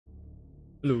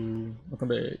Hello, welcome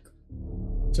back.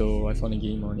 So I found a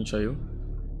game on itch.io.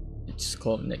 It's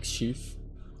called Next Shift.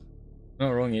 Not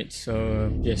wrong, it's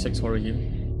a PSX horror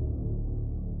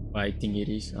game. I think it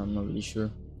is, I'm not really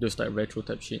sure. Just like retro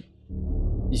type shit.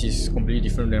 This is completely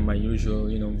different than my usual,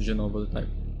 visual novel type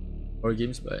horror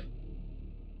games, but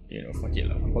fuck it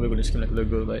lah. I'm probably gonna scream like a little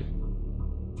girl, but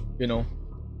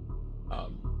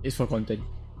it's for content.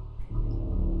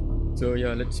 So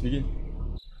yeah, let's begin.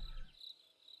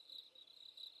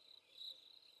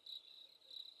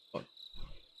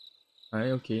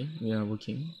 Alright, okay, we are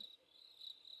working.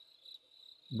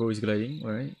 Bro is gliding,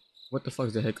 alright. What the fuck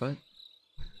is the haircut?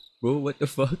 Bro, what the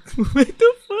fuck? What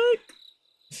the fuck?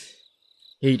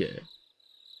 Hey there.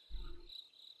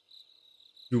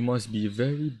 You must be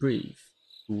very brave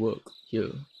to work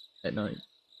here at night.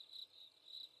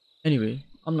 Anyway,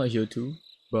 I'm not here to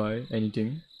buy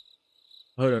anything.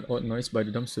 I heard an odd noise by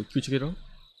the dumpster. Could you check it out?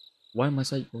 Why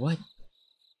must I? What?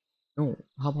 No.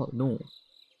 How about no?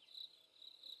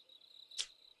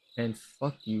 And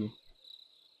fuck you.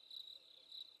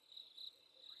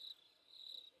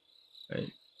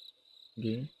 Right.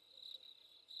 Okay.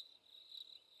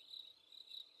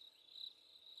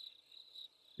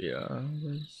 Yeah,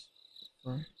 guys.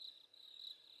 Oh,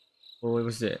 what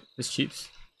was that? That's chips?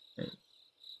 Right.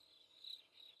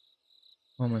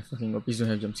 Oh my fucking god, please don't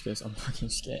have jump scares. I'm fucking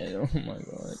scared. Oh my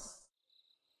god.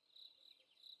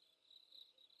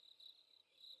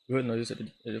 You heard noises at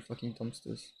the fucking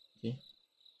dumpsters. Okay.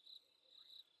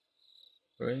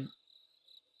 Alright.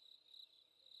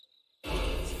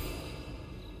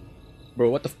 Bro,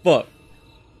 what the fuck?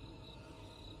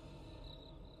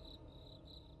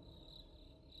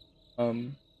 Oh,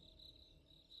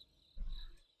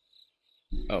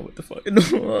 what the fuck? No.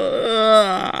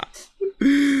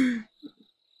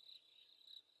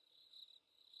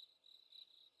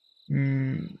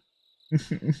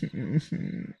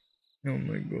 Oh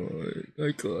my god.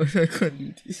 I can't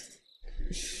do this.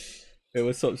 Hey,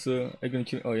 what's up, sir? Are you gonna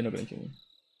kill me? Oh, you're not gonna kill me.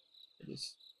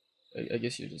 I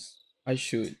guess you just. I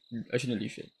shouldn't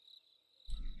leave it.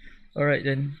 Alright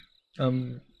then.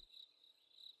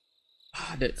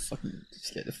 That fucking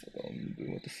scared the fuck out of me, dude.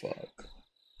 What the fuck?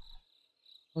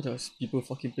 How does people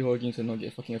fucking play horror games and not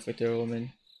get fucking affected at all,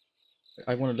 man?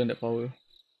 I wanna learn that power.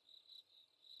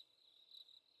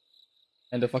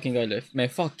 And the fucking guy left. Man,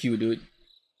 fuck you, dude.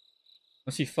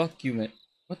 Honestly, fuck you, man.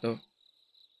 What the?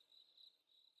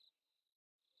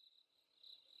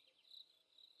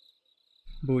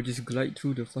 Bro, just glide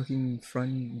through the fucking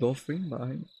front door frame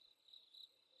behind.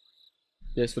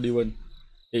 Yes, what do you want?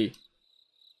 Hey.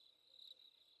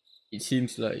 It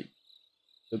seems like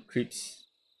the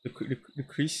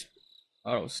crisp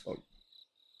are out of stock.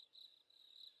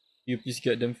 You please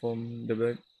get them from the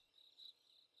back.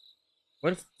 Why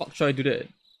the fuck should I do that?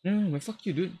 No, man, fuck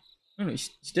you, dude. No,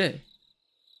 it's there.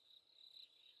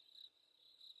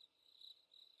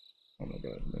 Oh my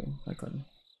god, no, I can't.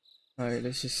 Alright,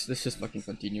 let's just fucking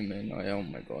continue, man. Oh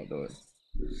my god, dude.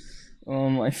 Oh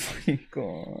my fucking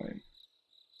god.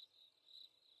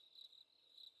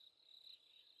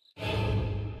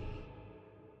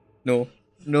 No,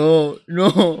 no,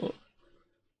 no.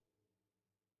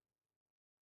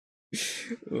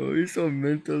 Oh, it's a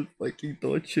mental fucking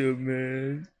torture,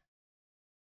 man.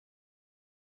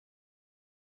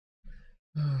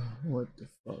 What the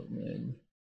fuck, man?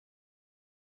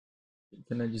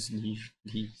 Can I just leave,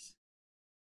 please?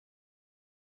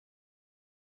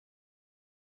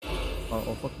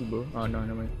 Oh, fuck you, bro. Oh, no,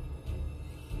 never mind.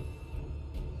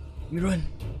 Let me run.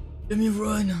 Let me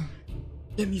run.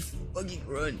 Let me fucking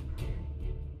run.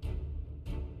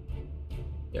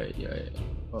 Yeah.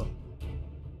 Oh,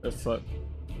 the fuck.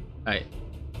 I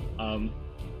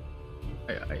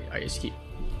escaped.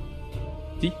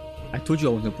 See? I told you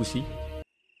I wasn't a pussy.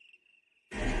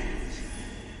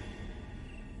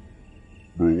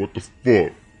 Bro, what the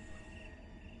fuck?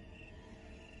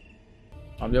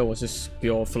 That was just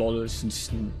pure flawless.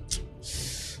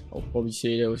 I'll probably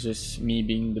say that was just me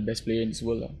being the best player in this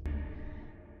world.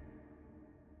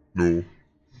 No.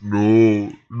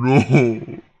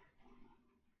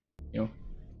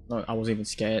 No, I wasn't even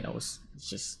scared. It's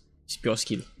just pure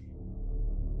skill.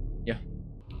 Yeah.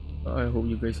 I hope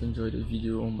you guys enjoyed the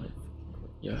video. Oh my god.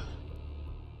 Yeah.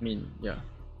 I mean, yeah.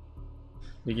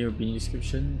 The game will be in the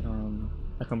description.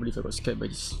 I can't believe I got scared by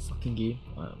this fucking game.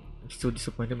 I'm so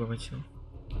disappointed by myself.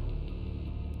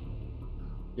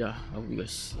 Yeah, I hope you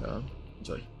guys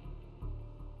enjoy.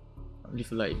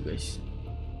 Leave a like, you guys.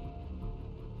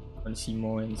 Want to see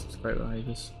more and subscribe, I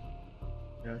guess.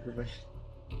 Yeah, goodbye.